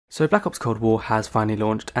So Black Ops Cold War has finally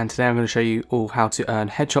launched, and today I'm going to show you all how to earn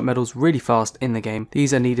headshot medals really fast in the game.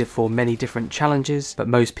 These are needed for many different challenges, but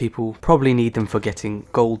most people probably need them for getting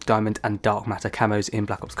gold, diamond and dark matter camos in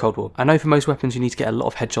Black Ops Cold War. I know for most weapons you need to get a lot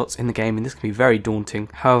of headshots in the game, and this can be very daunting.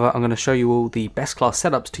 However, I'm going to show you all the best class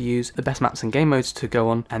setups to use, the best maps and game modes to go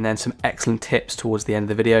on, and then some excellent tips towards the end of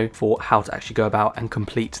the video for how to actually go about and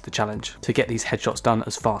complete the challenge to get these headshots done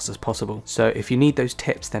as fast as possible. So if you need those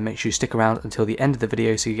tips, then make sure you stick around until the end of the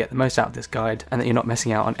video so you get the most out of this guide and that you're not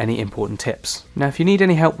missing out on any important tips. Now, if you need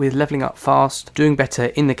any help with leveling up fast, doing better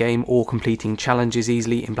in the game, or completing challenges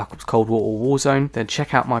easily in Black Ops Cold War or Warzone, then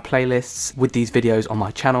check out my playlists with these videos on my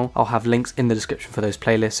channel. I'll have links in the description for those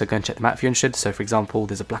playlists, so go and check them out if you're interested. So for example,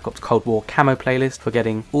 there's a Black Ops Cold War camo playlist for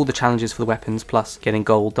getting all the challenges for the weapons, plus getting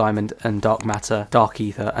gold, diamond and dark matter, dark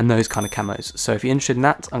ether and those kind of camos. So if you're interested in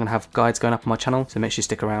that, I'm going to have guides going up on my channel, so make sure you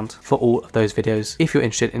stick around for all of those videos if you're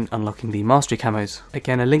interested in unlocking the mastery camos.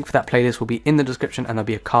 Again, a link for that playlist will be in the description, and there'll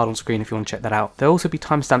be a card on screen if you want to check that out. There'll also be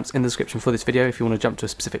timestamps in the description for this video if you want to jump to a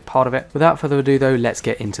specific part of it. Without further ado though, let's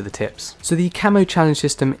get into the tips. So the camo challenge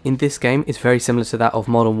system in this game is very similar to that of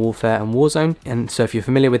Modern Warfare and Warzone, and so if you're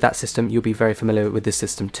familiar with that system, you'll be very familiar with this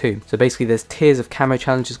system too. So basically there's tiers of camo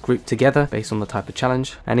challenges grouped together based on the type of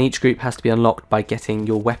challenge, and each group has to be unlocked by getting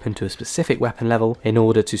your weapon to a specific weapon level in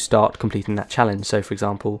order to start completing that challenge. So for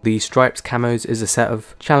example, the stripes camos is a set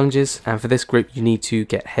of challenges, and for this group you need to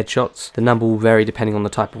get headshots. The number will vary depending on the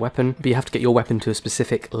type of weapon, but you have to get your weapon to a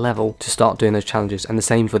specific level to start doing those challenges, and the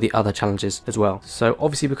same for the other challenges as well. So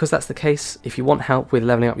obviously because that's the case, if you want help with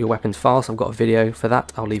leveling up your weapons fast, I've got a video for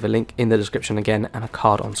that. I'll leave a link in the description again and a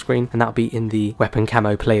card on screen, and that'll be in the weapon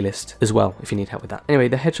camo playlist as well if you need help with that. Anyway,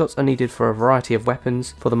 the headshots are needed for a variety of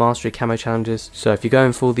weapons for the mastery camo challenges. So if you're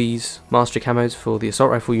going for these mastery camos, for the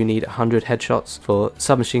assault rifle you need 100 headshots, for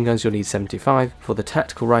submachine guns you'll need 75, for the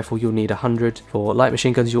tactical rifle you'll need 100, for light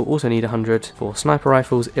machine guns you'll also need 100, for sniper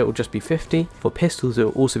rifles it will just be 50, for pistols it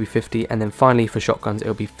will also be 50, and then finally for shotguns it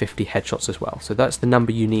will be 50 headshots as well. So that's the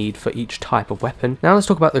number you need for each type of weapon. Now let's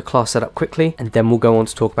talk about the class setup quickly, and then we'll go on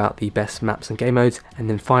to talk about the best maps and game modes, and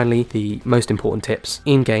then finally the most important tips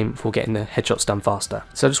in game for getting the headshots done faster.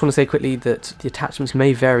 So I just want to say quickly that the attachments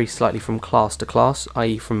may vary slightly from class to class,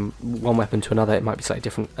 i.e. from one weapon to another it might be slightly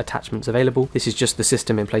different attachments available. This is just the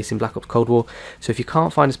system in place in Black Ops Cold War, so if you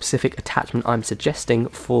can't find a specific attachment I'm suggesting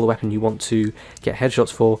for the weapon you want to get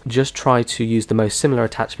headshots for, just try to use the most similar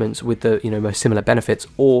attachments with the most similar benefits,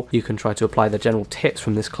 or you can try to apply the general tips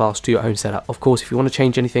from this class to your own setup. Of course, if you want to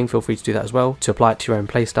change anything, feel free to do that as well, to apply it to your own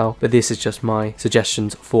playstyle, but this is just my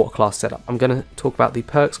suggestions for a class setup. I'm going to talk about the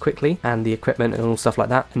perks quickly and the equipment and all stuff like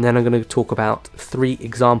that, and then I'm going to talk about 3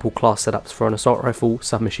 example class setups for an assault rifle,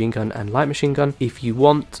 submachine gun and light machine gun. If you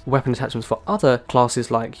want weapon attachments for other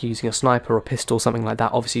classes like using a sniper or pistol, something like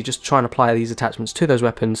that, obviously just try and apply these attachments to those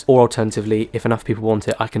weapons, or alternatively, if enough people want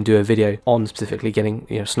it, I can do a video on specifically getting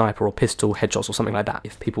sniper or pistol headshots or something like that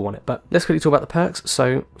if people want it. But let's quickly talk about the perks.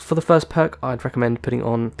 So for the first perk, I'd recommend putting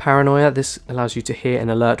on Paranoia. This allows you to hear an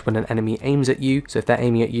alert when an enemy aims at you, so if they're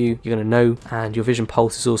aiming at you you're going to know, and your vision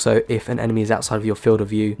pulse is also if an enemy is outside of your field of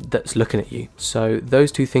view that's looking at you. So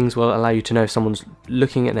those 2 things will allow you to know if someone's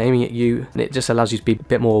looking and aiming at you, and it just allows you to be a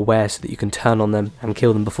bit more aware so that you can turn on them and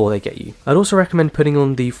kill them before they get you. I'd also recommend putting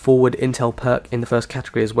on the forward intel perk in the first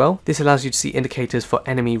category as well. This allows you to see indicators for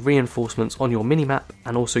enemy reinforcements on your minimap,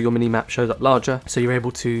 and also your minimap shows up larger, so you're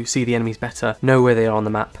able to see the enemies better, know where they are on the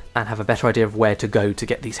map, and have a better idea of where to go to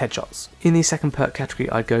get these headshots. In the second perk category,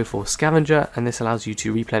 I'd go for Scavenger, and this allows you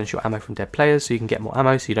to replenish your ammo from dead players so you can get more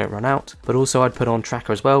ammo so you don't run out. But also I'd put on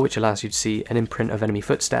Tracker as well, which allows you to see an imprint of enemy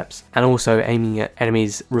footsteps, and also aiming at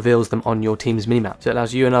enemies reveals them on your team's minimap. So it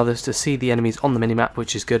allows you and others to see the enemies on the minimap,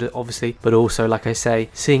 which is good obviously, but also, like I say,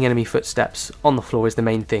 seeing enemy footsteps on the floor is the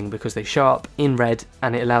main thing because they show up in red,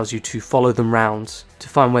 and it allows you to follow them round to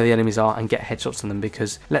find where the enemies are and get headshots on them,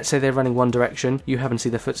 because let's say they're running one direction, you happen to see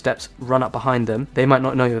their footsteps, run up behind them, they might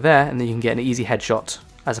not know you're there, and then you can get an easy headshot,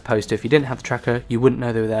 as opposed to if you didn't have the tracker you wouldn't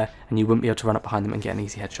know they were there and you wouldn't be able to run up behind them and get an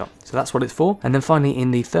easy headshot. So that's what it's for. And then finally,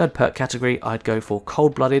 in the third perk category, I'd go for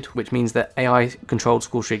cold-blooded, which means that AI controlled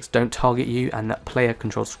score streaks don't target you and that player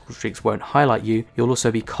controlled score streaks won't highlight you. You'll also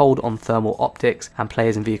be cold on thermal optics, and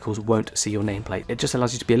players and vehicles won't see your nameplate. It just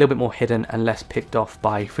allows you to be a little bit more hidden and less picked off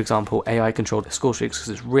by, for example, AI controlled score streaks, because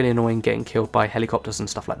it's really annoying getting killed by helicopters and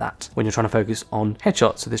stuff like that when you're trying to focus on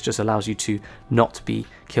headshots. So this just allows you to not be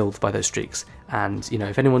killed by those streaks. And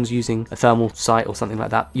if anyone's using a thermal sight or something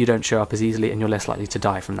like that, you don't won't show up as easily and you're less likely to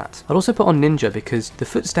die from that. I'd also put on Ninja because the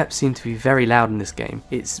footsteps seem to be very loud in this game.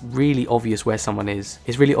 It's really obvious where someone is.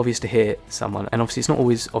 It's really obvious to hear someone, and obviously it's not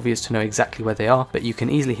always obvious to know exactly where they are, but you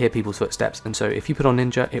can easily hear people's footsteps, and so if you put on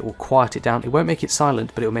Ninja, it will quiet it down. It won't make it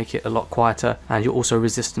silent, but it will make it a lot quieter, and you're also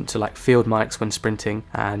resistant to like field mics when sprinting,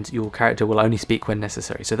 and your character will only speak when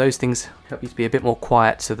necessary. So those things help you to be a bit more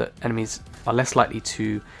quiet so that enemies are less likely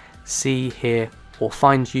to see, hear, or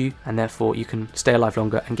find you, and therefore you can stay alive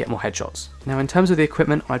longer and get more headshots. Now in terms of the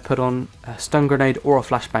equipment, I'd put on a stun grenade or a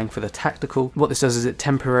flashbang for the tactical. What this does is it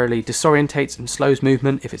temporarily disorientates and slows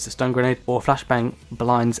movement if it's a stun grenade, or a flashbang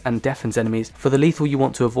blinds and deafens enemies. For the lethal, you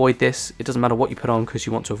want to avoid this. It doesn't matter what you put on because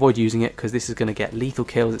you want to avoid using it, because this is going to get lethal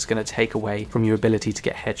kills. It's going to take away from your ability to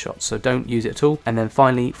get headshots, so don't use it at all. And then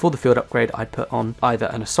finally, for the field upgrade, I'd put on either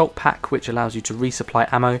an assault pack, which allows you to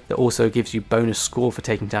resupply ammo, that also gives you bonus score for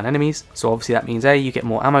taking down enemies. So obviously that means you get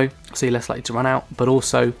more ammo, so you're less likely to run out, but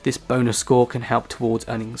also this bonus score can help towards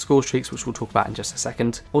earning score streaks, which we'll talk about in just a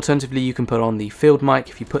second. Alternatively, you can put on the field mic.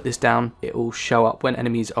 If you put this down, it will show up when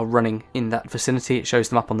enemies are running in that vicinity. It shows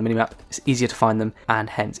them up on the minimap. It's easier to find them, and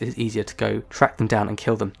hence it's easier to go track them down and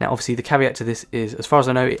kill them. Now obviously the caveat to this is, as far as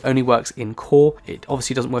I know, it only works in core. It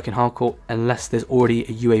obviously doesn't work in hardcore unless there's already a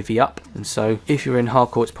UAV up, and so if you're in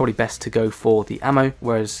hardcore, it's probably best to go for the ammo,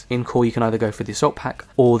 whereas in core you can either go for the assault pack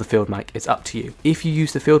or the field mic. It's up to you. If you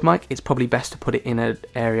use the field mic, it's probably best to put it in an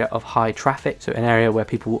area of high traffic, so an area where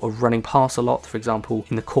people are running past a lot, for example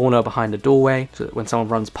in the corner behind a doorway, so that when someone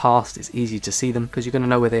runs past it's easy to see them because you're going to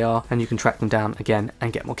know where they are and you can track them down again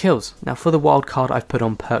and get more kills. Now for the wild card, I've put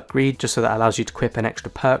on perk greed, just so that allows you to equip an extra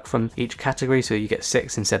perk from each category, so you get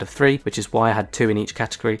 6 instead of 3, which is why I had 2 in each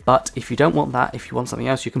category. But if you don't want that, if you want something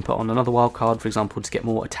else, you can put on another wild card, for example to get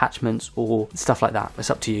more attachments or stuff like that. It's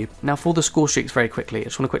up to you. Now for the score streaks, very quickly, I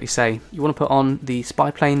just want to quickly say, you want to put on the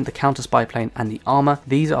spy plane, the counter spy plane, and the armor.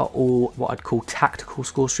 These are all what I'd call tactical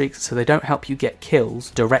score streaks, so they don't help you get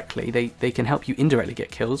kills directly. They can help you indirectly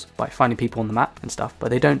get kills by finding people on the map and stuff, but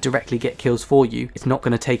they don't directly get kills for you. It's not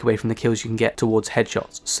going to take away from the kills you can get towards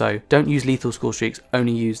headshots, so don't use lethal score streaks,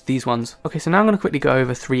 only use these ones. Okay, so now I'm going to quickly go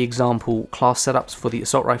over 3 example class setups for the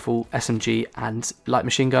assault rifle, SMG, and light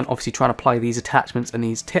machine gun. Obviously try and apply these attachments and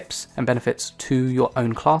these tips and benefits to your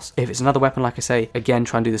own class. If it's another weapon, like I say, again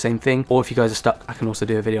try and do the same thing, or if you guys are stuck, I can also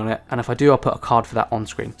do a video on it, and if I do, I'll put a card for that on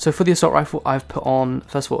screen. So for the assault rifle, I've put on,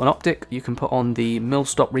 first of all, an optic. You can put on the mill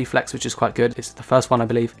stop reflex, which is quite good. It's the first one, I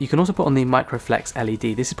believe. You can also put on the microflex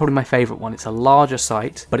LED. This is probably my favorite one. It's a larger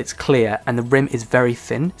sight, but it's clear, and the rim is very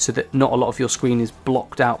thin, so that not a lot of your screen is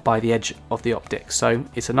blocked out by the edge of the optic. So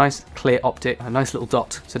it's a nice clear optic, a nice little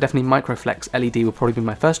dot. So definitely microflex LED will probably be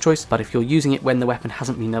my first choice, but if you're using it when the weapon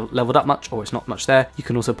hasn't been leveled up much, or it's not much there, you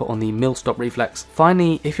can also put on the mill stop reflex.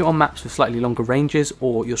 Finally, if you're on maps with slightly longer ranges,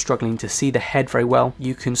 or you're struggling to see the head very well,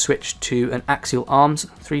 you can switch to an axial arms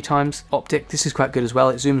 3 times optic. This is quite good as well.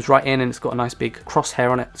 It zooms right in and it's got a nice big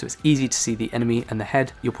crosshair on it, so it's easy to see the enemy and the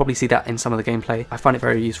head. You'll probably see that in some of the gameplay. I find it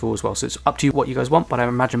very useful as well, so it's up to you what you guys want, but I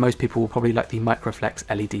imagine most people will probably like the microflex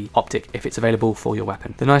LED optic if it's available for your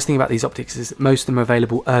weapon. The nice thing about these optics is most of them are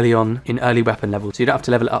available early on in early weapon levels, so you don't have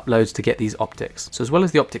to level it up loads to get these optics. So as well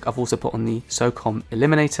as the optic, I've also put on the SOCOM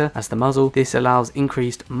Eliminator as the muzzle. This allows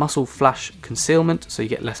increased muzzle flash concealment, so you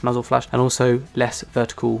get less muzzle flash, and also less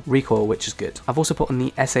vertical recoil, which is good. I've also put on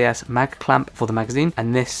the SAS mag clamp for the magazine,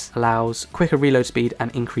 and this allows quicker reload speed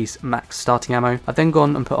and increased max starting ammo. I've then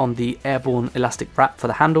gone and put on the airborne elastic wrap for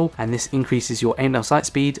the handle, and this increases your aim down sight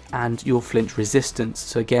speed and your flinch resistance,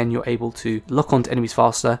 so again you're able to lock onto enemies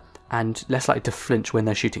faster and less likely to flinch when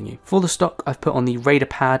they're shooting you. For the stock, I've put on the radar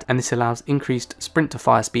pad, and this allows increased sprint to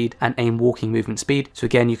fire speed and aim walking movement speed. So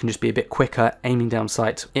again, you can just be a bit quicker aiming down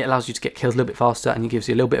sight. It allows you to get kills a little bit faster, and it gives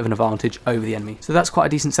you a little bit of an advantage over the enemy. So that's quite a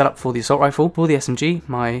decent setup for the assault rifle. For the SMG,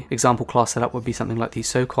 my example class setup would be something like the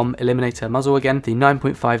SOCOM Eliminator muzzle again, the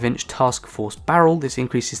 9.5-inch Task Force barrel. This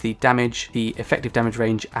increases the damage, the effective damage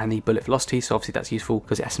range, and the bullet velocity, so obviously that's useful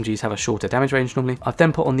because the SMGs have a shorter damage range normally. I've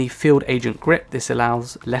then put on the Field Agent grip. This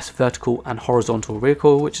allows less vertical and horizontal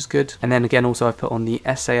recoil, which is good. And then again, also I put on the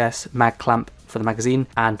SAS mag clamp for the magazine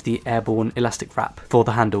and the airborne elastic wrap for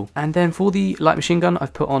the handle. And then for the light machine gun,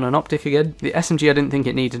 I've put on an optic again. The SMG, I didn't think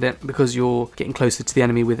it needed it because you're getting closer to the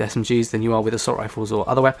enemy with SMGs than you are with assault rifles or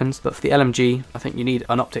other weapons. But for the LMG, I think you need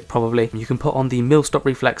an optic probably. You can put on the mill stop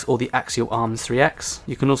reflex or the axial arms 3X.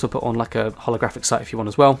 You can also put on like a holographic sight if you want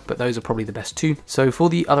as well, but those are probably the best two. So for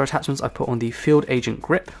the other attachments, I've put on the Field Agent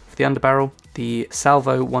grip for the underbarrel, the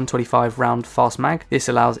Salvo 125 round fast mag. This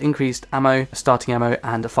allows increased ammo, starting ammo,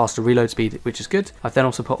 and a faster reload speed, which is good. I've then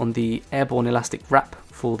also put on the airborne elastic wrap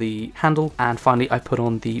for the handle, and finally I put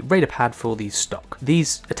on the radar pad for the stock.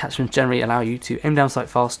 These attachments generally allow you to aim down sight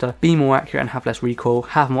faster, be more accurate and have less recoil,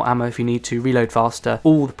 have more ammo if you need to, reload faster,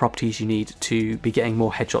 all the properties you need to be getting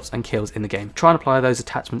more headshots and kills in the game. Try and apply those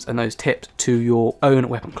attachments and those tips to your own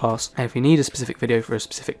weapon class, and if you need a specific video for a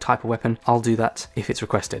specific type of weapon, I'll do that if it's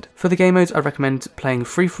requested. For the game modes, I recommend playing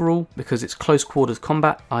free-for-all because it's close quarters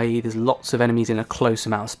combat, i.e. there's lots of enemies in a close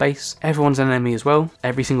amount of space. Everyone's an enemy as well.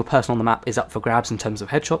 Every single person on the map is up for grabs in terms of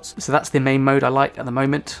headshots. So that's the main mode I like at the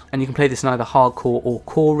moment, and you can play this in either hardcore or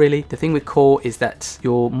core really. The thing with core is that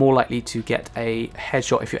you're more likely to get a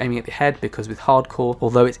headshot if you're aiming at the head, because with hardcore,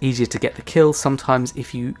 although it's easier to get the kill, sometimes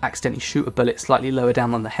if you accidentally shoot a bullet slightly lower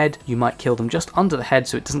down on the head, you might kill them just under the head,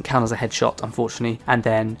 so it doesn't count as a headshot unfortunately, and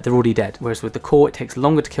then they're already dead. Whereas with the core, it takes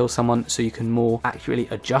longer to kill someone, so you can more accurately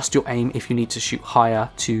adjust your aim if you need to shoot higher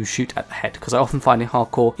to shoot at the head, because I often find in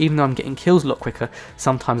hardcore, even though I'm getting kills a lot quicker,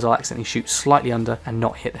 sometimes I'll accidentally shoot slightly under and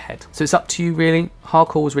not hit the head. So it's up to you really.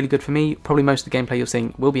 Hardcore was really good for me. Probably most of the gameplay you're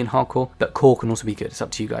seeing will be in hardcore, but core can also be good. It's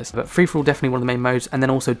up to you guys. But free-for-all definitely one of the main modes, and then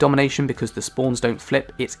also domination, because the spawns don't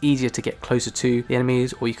flip. It's easier to get closer to the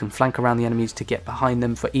enemies, or you can flank around the enemies to get behind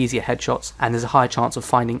them for easier headshots, and there's a higher chance of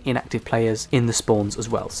finding inactive players in the spawns as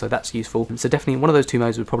well, so that's useful. So definitely one of those two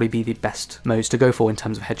modes would probably be the best modes to go for in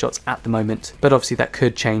terms of headshots at the moment, but obviously that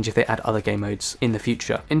could change if they add other game modes in the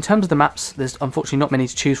future. In terms of the maps, there's unfortunately not many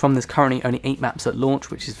to choose from. There's currently only 8 maps at launch,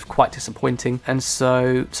 which is quite disappointing, and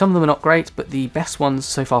so some of them are not great, but the best ones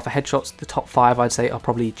so far for headshots, the top 5 I'd say, are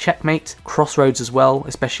probably Checkmate, Crossroads as well,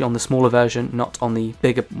 especially on the smaller version, not on the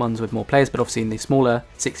bigger ones with more players, but obviously in the smaller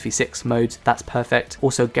 6v6 modes, that's perfect.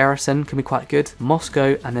 Also Garrison can be quite good,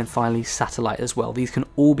 Moscow, and then finally Satellite as well. These can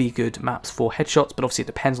all be good maps for headshots, but obviously it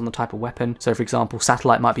depends on the type of weapon. So for example,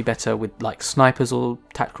 Satellite might be better with like snipers or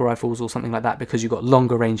tactical rifles or something like that, because you've got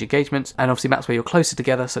longer range engagements, and obviously maps where you're closer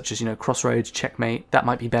together, such as, you know, Crossroads, Checkmate, that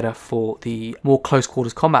might be better for the more close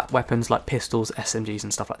quarters combat weapons like pistols, SMGs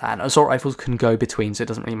and stuff like that, and assault rifles can go between, so it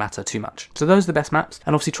doesn't really matter too much. So those are the best maps,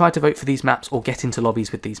 and obviously try to vote for these maps or get into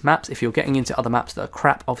lobbies with these maps. If you're getting into other maps that are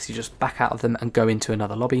crap, obviously just back out of them and go into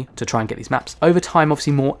another lobby to try and get these maps. Over time,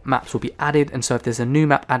 obviously more maps will be added, and so if there's a new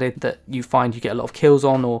map added that you find you get a lot of kills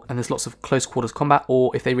on, and there's lots of close quarters combat,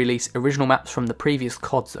 or if they release original maps from the previous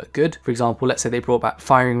CODs that are good, for example, let's say they brought back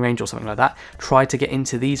firing range or something like that, try to get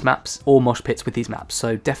into these maps or mosh pits with these maps.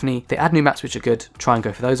 So definitely, if they add new maps which are good, try and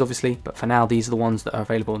go for those obviously, but for now these are the ones that are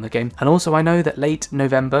available in the game. And also I know that late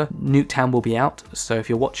November Nuketown will be out, so if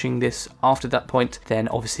you're watching this after that point, then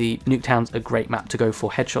obviously Nuketown's a great map to go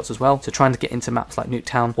for headshots as well. So trying to get into maps like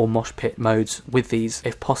Nuketown or mosh pit modes with these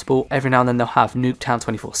if possible. Every now and then they'll have Nuketown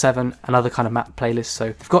 24/7 and other kind of map playlists, so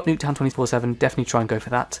if you've got Nuketown 24/7, definitely try and go for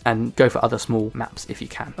that, and go for other small maps if you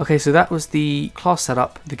can. Okay, so that was the class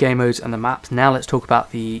setup, the game modes and the maps. Now let's talk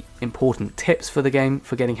about the important tips for the game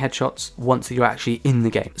for getting headshots once you're actually in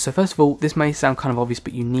the game. So first of all, this may sound kind of obvious,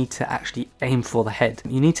 but you need to actually aim for the head.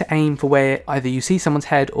 You need to aim for where either you see someone's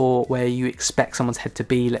head or where you expect someone's head to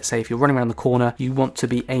be. Let's say if you're running around the corner, you want to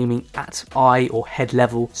be aiming at eye or head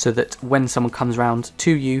level, so that when someone comes around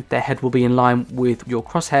to you, their head will be in line with your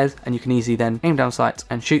crosshairs, and you can easily then aim down sight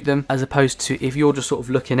and shoot them, as opposed to if you're just sort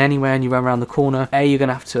of looking anywhere and you run around the corner, you're going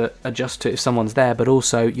to have to adjust to if someone's there, but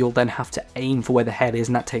also you'll then have to aim for where the head is,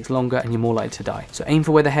 and that takes longer and you're more likely to die. So aim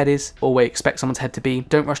for where the head is, or where you expect someone's head to be.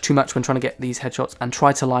 Don't rush too much when trying to get these headshots, and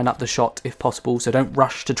try to line up the shot if possible. So don't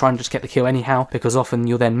rush to try and just get the kill anyhow, because often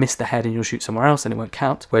you'll then miss the head and you'll shoot somewhere else and it won't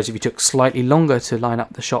count. Whereas if you took slightly longer to line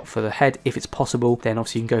up the shot for the head, if it's possible, then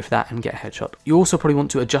obviously you can go for that and get a headshot. You also probably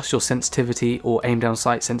want to adjust your sensitivity or aim down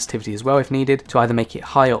sight sensitivity as well if needed, to either make it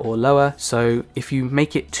higher or lower. So if you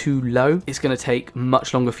make it too low, it's going to take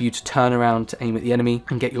much longer for you to turn around to aim at the enemy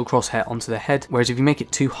and get your crosshair onto their head. Whereas if you make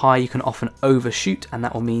it too high, you can often overshoot, and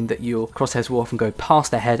that will mean that your crosshairs will often go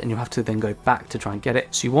past their head and you'll have to then go back to try and get it.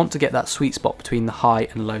 So you want to get that sweet spot between the high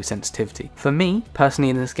and low sensitivity. For me personally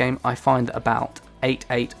in this game, I find that about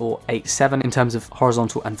 8.8 or 8.7 in terms of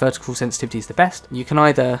horizontal and vertical sensitivity is the best. You can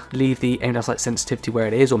either leave the aim down sight sensitivity where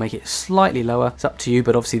it is or make it slightly lower. It's up to you,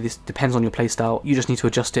 but obviously this depends on your playstyle. You just need to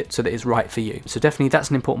adjust it so that it's right for you. So definitely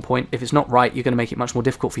that's an important point. If it's not right, you're going to make it much more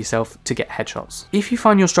difficult for yourself to get headshots. If you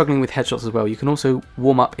find you're struggling with headshots as well, you can also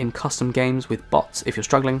warm up in custom games with bots if you're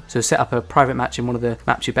struggling. So set up a private match in one of the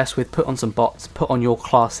maps you're best with, put on some bots, put on your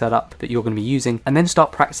class setup that you're going to be using, and then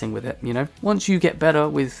start practicing with it, you know? Once you get better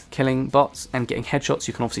with killing bots and getting headshots,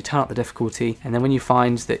 you can obviously turn up the difficulty, and then when you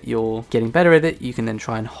find that you're getting better at it, you can then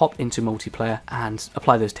try and hop into multiplayer and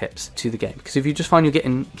apply those tips to the game. Because if you just find you're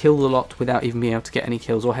getting killed a lot without even being able to get any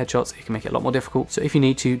kills or headshots, it can make it a lot more difficult. So if you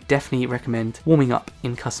need to, definitely recommend warming up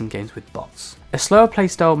in custom games with bots. A slower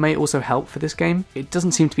playstyle may also help for this game. It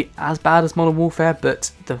doesn't seem to be as bad as Modern Warfare,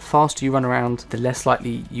 but the faster you run around, the less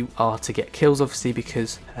likely you are to get kills, obviously,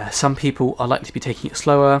 because some people are likely to be taking it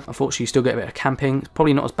slower. Unfortunately, you still get a bit of camping. It's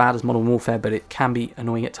probably not as bad as Modern Warfare, but it can be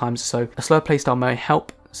annoying at times, so a slower playstyle may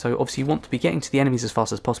help. So obviously you want to be getting to the enemies as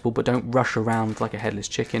fast as possible, but don't rush around like a headless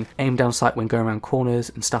chicken. Aim down sight when going around corners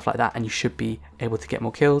and stuff like that, and you should be able to get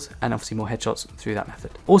more kills and obviously more headshots through that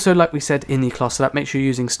method. Also, like we said in the class setup, make sure you're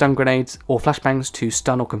using stun grenades or flashbangs to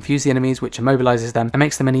stun or confuse the enemies, which immobilizes them and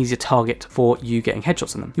makes them an easier target for you getting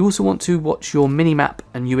headshots on them. You also want to watch your minimap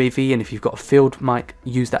and UAV, and if you've got a field mic,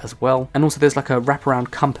 use that as well. And also there's like a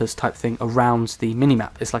wraparound compass type thing around the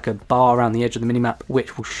minimap. It's like a bar around the edge of the minimap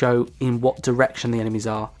which will show in what direction the enemies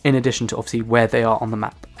are, in addition to obviously where they are on the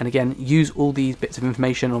map. And again, use all these bits of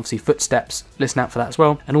information, obviously footsteps, listen out for that as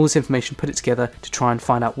well, and all this information, put it together to try and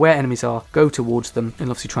find out where enemies are, go towards them, and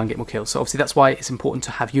obviously try and get more kills. So obviously that's why it's important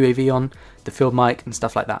to have UAV on, the field mic and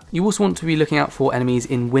stuff like that. You also want to be looking out for enemies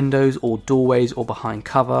in windows or doorways or behind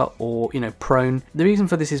cover or, you know, prone. The reason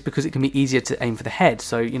for this is because it can be easier to aim for the head.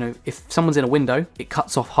 So, you know, if someone's in a window, it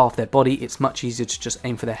cuts off half their body. It's much easier to just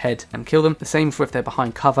aim for their head and kill them. The same for if they're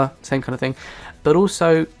behind cover, same kind of thing. But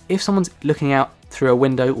also, if someone's looking out through a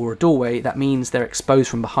window or a doorway, that means they're exposed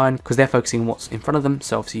from behind because they're focusing on what's in front of them.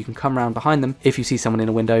 So obviously you can come around behind them if you see someone in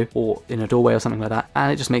a window or in a doorway or something like that,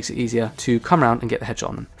 and it just makes it easier to come around and get the headshot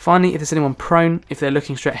on them. Finally, if there's anyone prone, if they're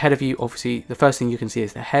looking straight ahead of you, obviously the first thing you can see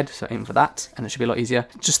is their head, so aim for that and it should be a lot easier.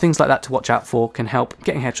 Just things like that to watch out for can help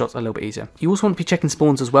getting headshots a little bit easier. You also want to be checking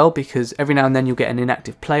spawns as well, because every now and then you'll get an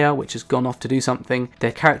inactive player which has gone off to do something.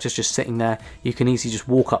 Their character's just sitting there. You can easily just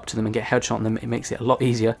walk up to them and get a headshot on them. It makes it a lot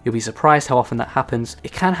easier. You'll be surprised how often that happens.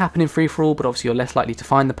 It can happen in free-for-all, but obviously you're less likely to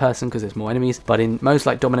find the person because there's more enemies. But in most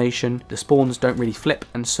like domination, the spawns don't really flip,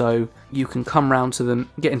 and so you can come round to them,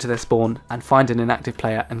 get into their spawn and find an inactive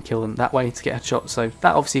player and kill them that way to get a headshot. So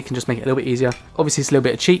that obviously can just make it a little bit easier. Obviously it's a little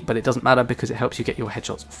bit of cheat, but it doesn't matter because it helps you get your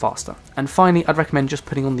headshots faster. And finally, I'd recommend just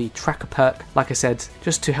putting on the tracker perk, like I said,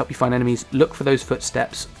 just to help you find enemies. Look for those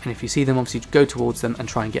footsteps, and if you see them, obviously go towards them and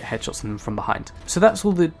try and get headshots on them from behind. So that's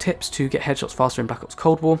all the tips to get headshots faster in Black Ops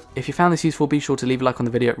Cold War. If you found this useful, be sure to leave a like on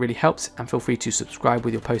the video, it really helps, and feel free to subscribe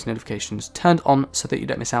with your post notifications turned on so that you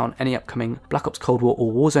don't miss out on any upcoming Black Ops Cold War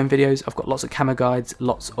or Warzone videos. I've got lots of camo guides,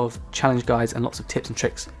 lots of challenge guides, and lots of tips and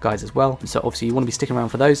tricks guides as well. So obviously you want to be sticking around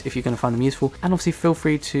for those if you're going to find them useful, and obviously feel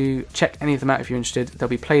free to check any of them out if you're interested. There'll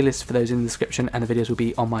be playlists for those in the description, and the videos will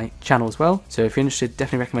be on my channel as well. So if you're interested,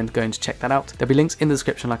 definitely recommend going to check that out. There'll be links in the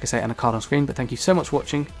description, like I say, and a card on screen. But thank you so much for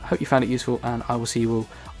watching. I hope you found it useful, and I will see you all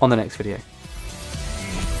on the next video.